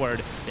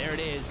forward. There it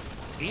is.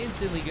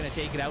 Instantly going to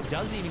take it out.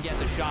 Doesn't even get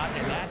the shot,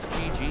 and that's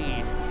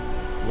GG.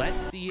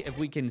 Let's see if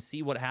we can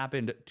see what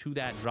happened to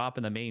that drop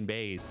in the main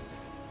base.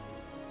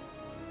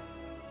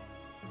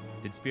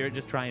 Did Spirit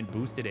just try and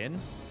boost it in?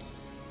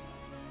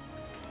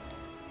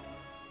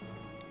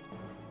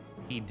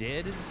 He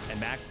did,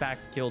 and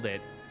MaxPax killed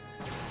it.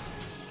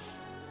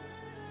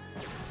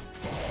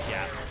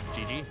 Yeah,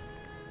 GG.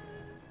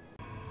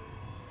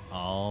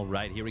 All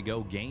right, here we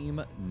go.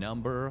 Game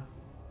number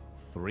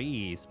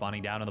 3.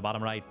 Spawning down on the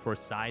bottom right for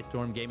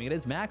Psystorm Gaming. It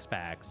is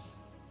MaxPax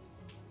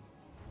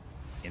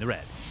in the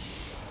red.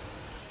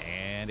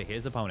 And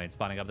his opponent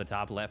spawning up the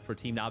top left for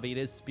Team Navi. It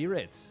is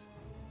Spirit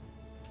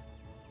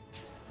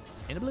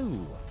in the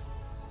blue.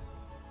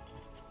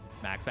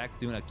 MaxPax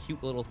doing a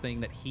cute little thing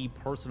that he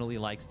personally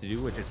likes to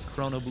do, which is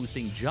chrono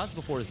boosting just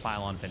before his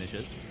pylon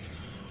finishes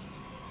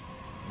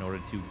in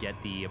order to get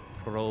the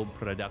probe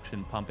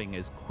production pumping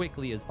as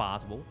quickly as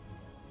possible.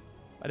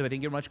 By the way,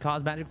 thank you very much,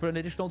 Cosmagic, for an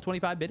additional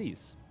 25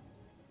 biddies.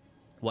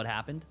 What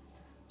happened?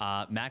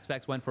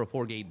 MaxPax went for a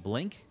 4-gate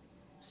blink.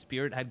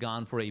 Spirit had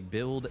gone for a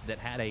build that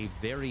had a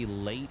very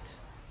late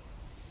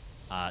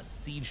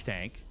siege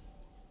tank,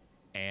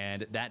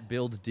 and that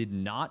build did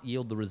not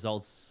yield the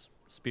results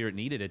Spirit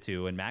needed it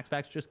to, and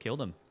MaxPax just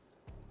killed him.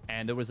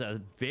 And there was a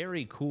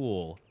very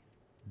cool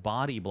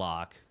body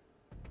block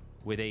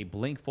with a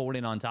blink forward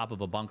in on top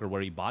of a bunker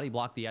where he body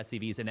blocked the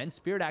SCVs, and then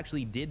Spirit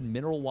actually did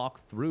mineral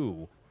walk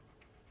through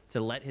to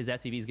let his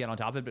SCVs get on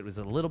top of it, but it was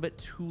a little bit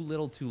too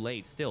little too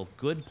late. Still,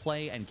 good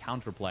play and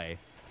counterplay.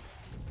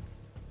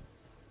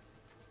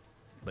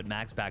 But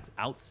MaxPax,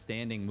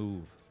 outstanding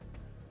move.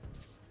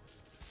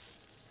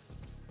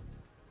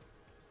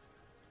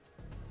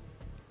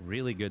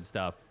 Really good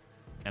stuff.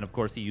 And of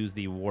course, he used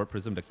the Warp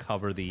Prism to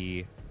cover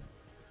the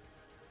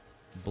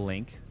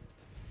blink.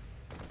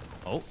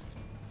 Oh,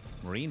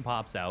 Marine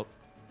pops out.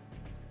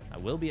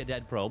 That will be a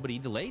dead probe, but he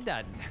delayed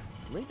that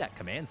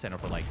command center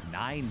for like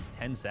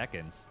 9-10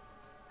 seconds.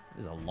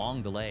 It is a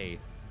long delay.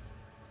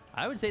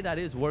 I would say that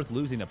is worth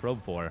losing the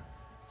probe for,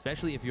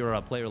 especially if you're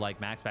a player like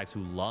MaxPax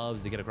who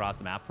loves to get across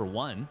the map. For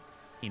one,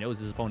 he knows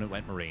his opponent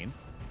went Marine,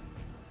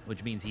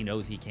 which means he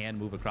knows he can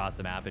move across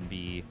the map and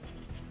be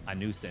a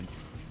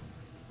nuisance.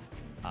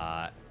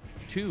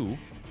 2,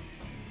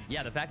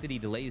 yeah, the fact that he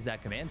delays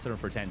that command center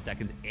for 10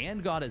 seconds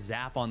and got a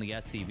zap on the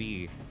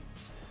SCV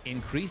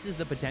increases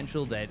the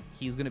potential that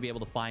he's going to be able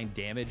to find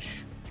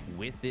damage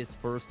with this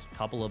first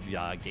couple of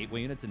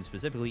gateway units, and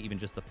specifically even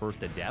just the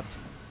first Adept,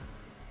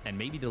 and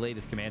maybe delay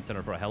this command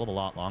center for a hell of a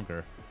lot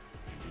longer.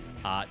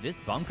 This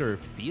bunker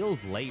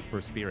feels late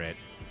for Spirit.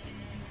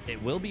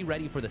 It will be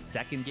ready for the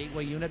second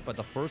gateway unit, but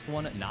the first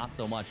one, not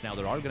so much. Now,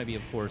 there are going to be,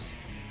 of course,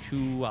 2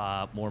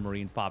 more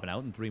Marines popping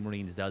out, and 3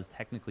 Marines does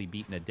technically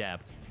beat an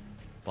Adept.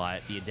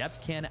 But the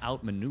Adept can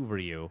outmaneuver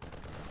you.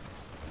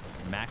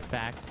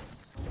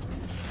 MaxPax.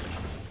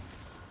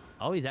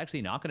 Oh, he's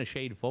actually not going to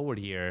shade forward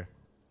here.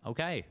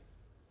 Okay.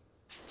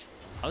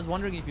 I was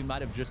wondering if he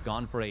might have just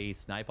gone for a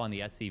snipe on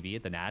the SCV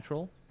at the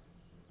natural.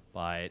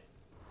 But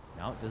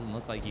no, it doesn't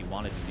look like he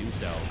wanted to do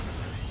so.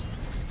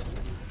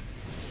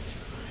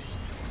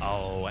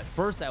 Oh, at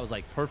first that was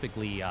like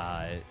perfectly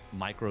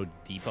micro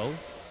depot.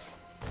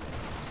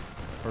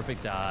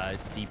 Perfect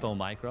depot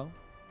micro.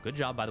 Good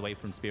job, by the way,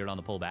 from Spirit on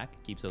the pullback.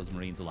 Keeps those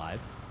Marines alive.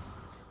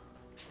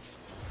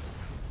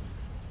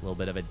 A little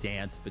bit of a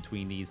dance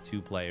between these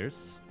 2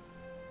 players.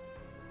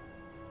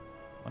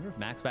 Wonder if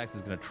MaxPax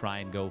is going to try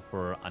and go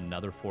for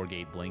another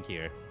 4-gate blink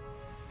here.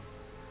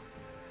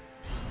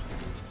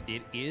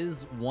 It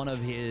is one of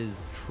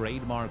his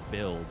trademark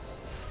builds,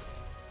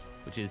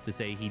 which is to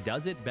say he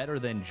does it better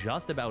than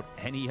just about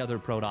any other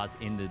Protoss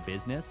in the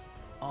business.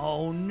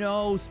 Oh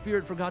no,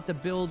 Spirit forgot to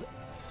build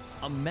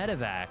a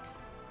medevac.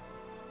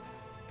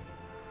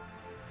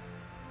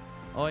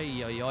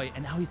 Oi, oi, oi.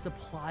 And now he's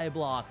supply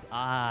blocked.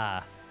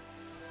 Ah.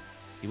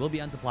 He will be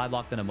unsupply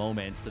blocked in a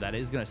moment, so that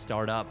is going to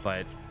start up,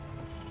 but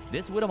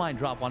this Widowmine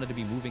drop wanted to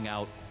be moving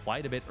out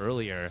quite a bit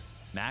earlier.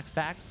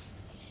 MaxPax,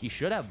 he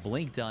should have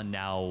blink done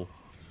now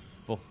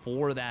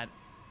before that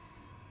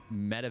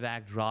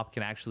medevac drop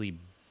can actually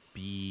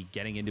be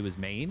getting into his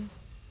main.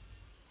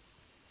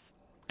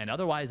 And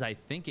otherwise, I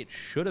think it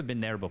should have been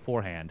there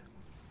beforehand.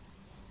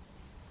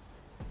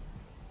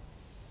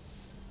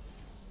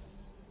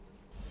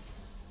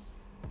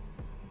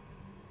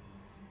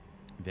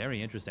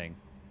 Very interesting.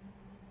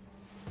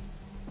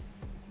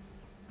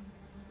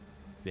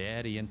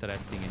 Very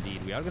interesting indeed.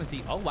 We are going to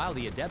see... Oh, wow.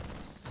 The Adepts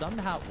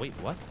somehow... Wait,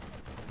 what?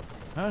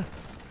 Huh?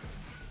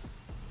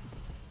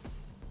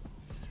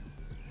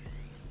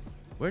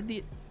 Where'd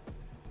the...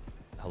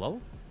 Hello?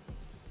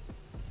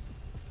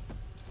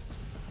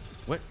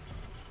 What?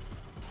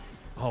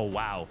 Oh,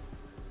 wow.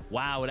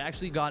 Wow, it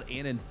actually got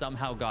in and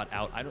somehow got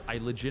out. I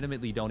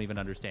legitimately don't even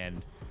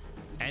understand.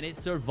 And it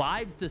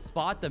survives to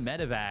spot the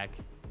medevac.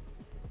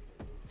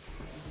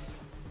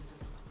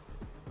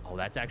 Oh,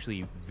 that's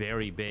actually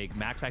very big.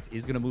 MaxPax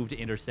is going to move to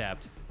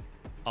intercept.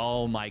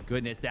 Oh, my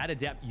goodness. That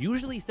Adept...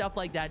 Usually stuff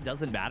like that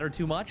doesn't matter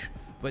too much,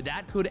 but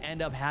that could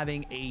end up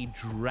having a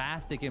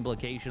drastic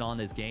implication on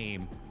this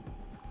game.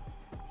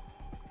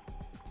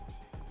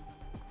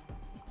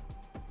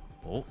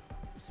 Oh,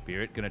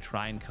 Spirit going to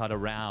try and cut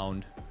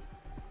around.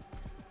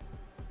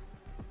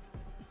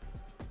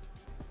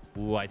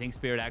 Ooh, I think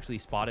Spirit actually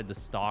spotted the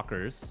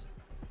Stalkers.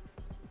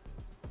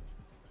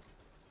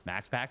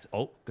 MaxPax,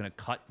 oh, gonna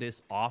cut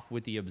this off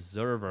with the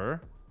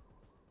Observer.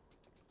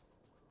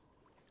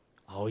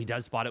 Oh, he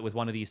does spot it with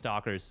one of these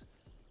Stalkers.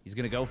 He's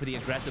gonna go for the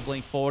aggressive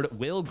blink forward.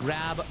 Will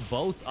grab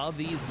both of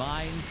these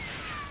mines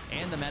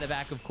and the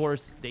medevac. Of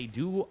course, they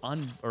do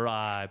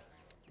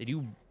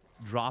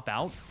drop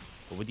out,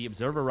 but with the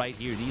Observer right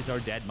here, these are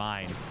dead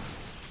mines.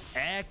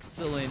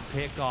 Excellent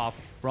pickoff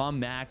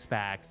from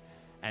MaxPax,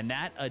 and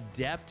that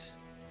Adept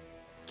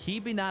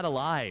keeping that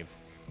alive,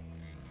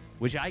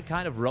 which I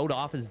kind of wrote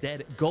off as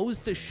dead, goes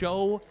to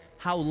show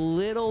how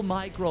little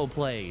micro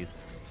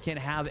plays can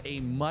have a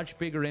much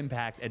bigger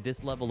impact at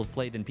this level of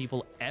play than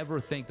people ever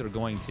think they're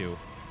going to.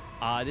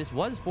 This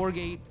was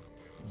 4-gate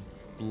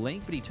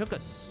blink, but he took a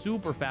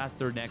super fast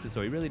third Nexus,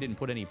 so he really didn't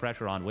put any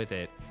pressure on with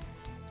it.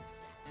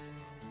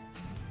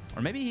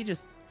 Or maybe he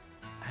just...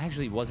 I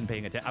actually wasn't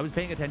paying attention. I was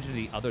paying attention to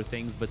the other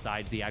things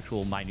besides the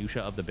actual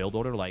minutia of the build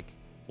order, like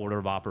order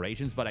of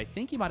operations, but I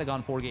think he might have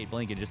gone 4-gate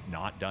blink and just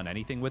not done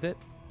anything with it,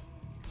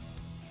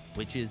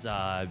 which is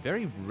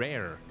very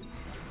rare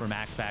for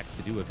MaxPax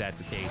to do if that's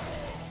the case.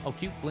 Oh,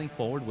 cute blink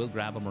forward will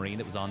grab a Marine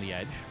that was on the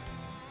edge.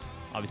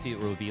 Obviously, it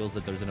reveals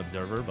that there's an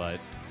Observer, but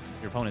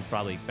your opponent's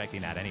probably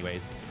expecting that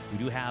anyways. We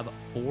do have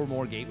 4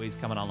 more gateways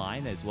coming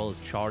online, as well as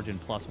charge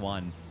and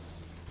 +1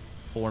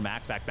 for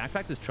MaxPax.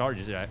 MaxPax's charge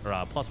is,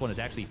 +1 is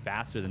actually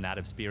faster than that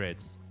of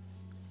Spirit's.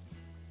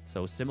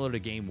 So similar to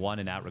game 1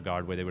 in that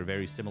regard, where they were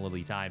very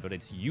similarly timed, but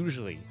it's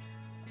usually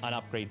an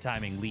upgrade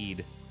timing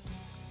lead.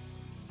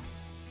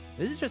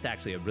 This is just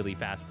actually a really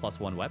fast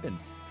 +1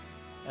 weapons.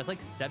 That's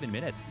like 7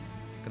 minutes.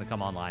 It's going to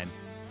come online.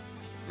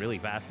 It's really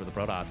fast for the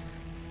Protoss.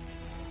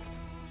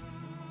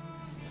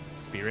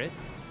 Spirit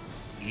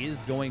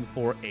is going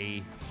for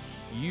a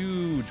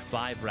huge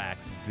 5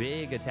 racks.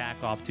 Big attack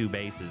off 2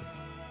 bases.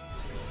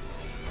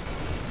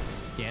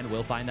 Scan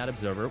will find that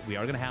Observer. We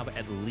are going to have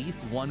at least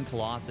 1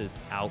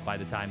 Colossus out by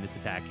the time this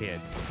attack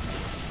hits.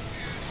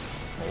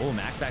 Oh,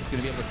 MaxPax's going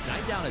to be able to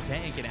snipe down a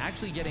tank and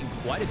actually getting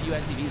quite a few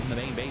SCVs in the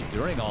main base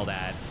during all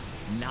that.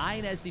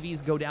 9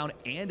 SCVs go down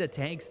and a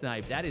tank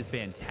snipe. That is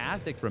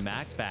fantastic for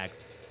MaxPax.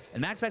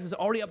 And MaxPax is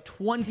already up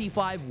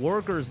 25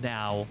 workers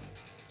now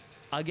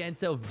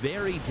against a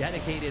very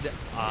dedicated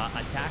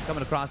attack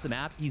coming across the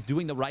map. He's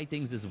doing the right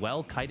things as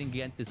well, kiting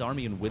against this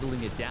army and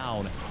whittling it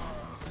down.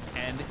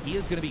 And he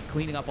is going to be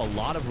cleaning up a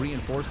lot of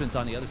reinforcements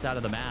on the other side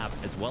of the map,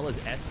 as well as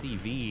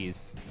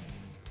SCVs.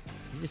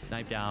 He just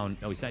sniped down...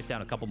 No, he sniped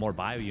down a couple more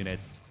bio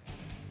units.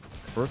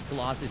 First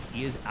Colossus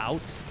is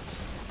out.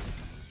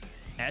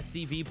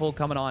 SCV pull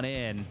coming on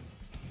in.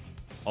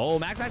 Oh,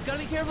 MaxPax got to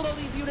be careful, though,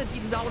 these units. He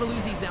does not want to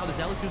lose these now. The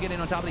Zealots do get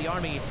in on top of the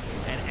army,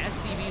 and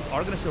SCVs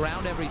are going to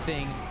surround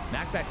everything.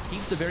 MaxPax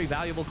keeps the very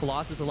valuable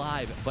Colossus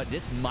alive, but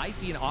this might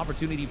be an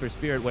opportunity for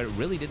Spirit where it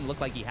really didn't look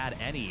like he had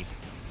any.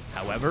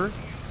 However,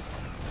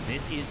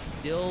 this is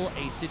still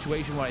a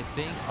situation where I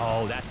think...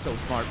 Oh, that's so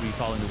smart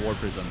recalling the War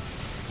Prism.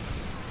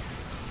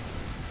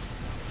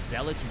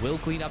 Zealots will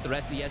clean up the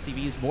rest of the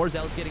SCVs. More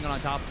Zealots getting on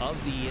top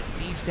of the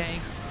siege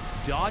tanks,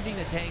 dodging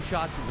the tank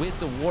shots with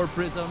the War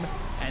Prism,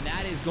 and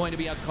that is going to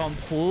be a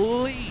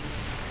complete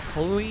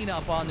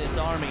cleanup on this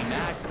army.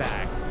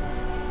 MaxPax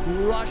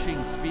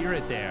crushing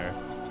Spirit there,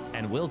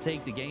 and will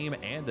take the game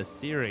and the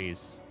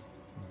series.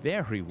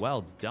 Very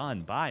well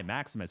done by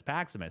Maximus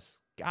Paximus.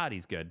 God,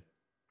 he's good.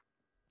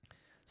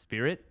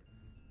 Spirit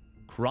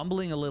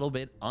crumbling a little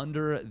bit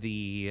under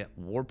the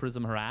War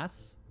Prism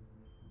harass,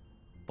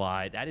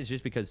 but that is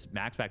just because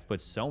MaxPax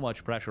puts so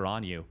much pressure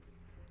on you.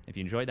 If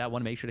you enjoyed that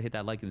one, make sure to hit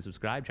that like and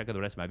subscribe. Check out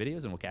the rest of my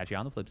videos, and we'll catch you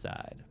on the flip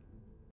side.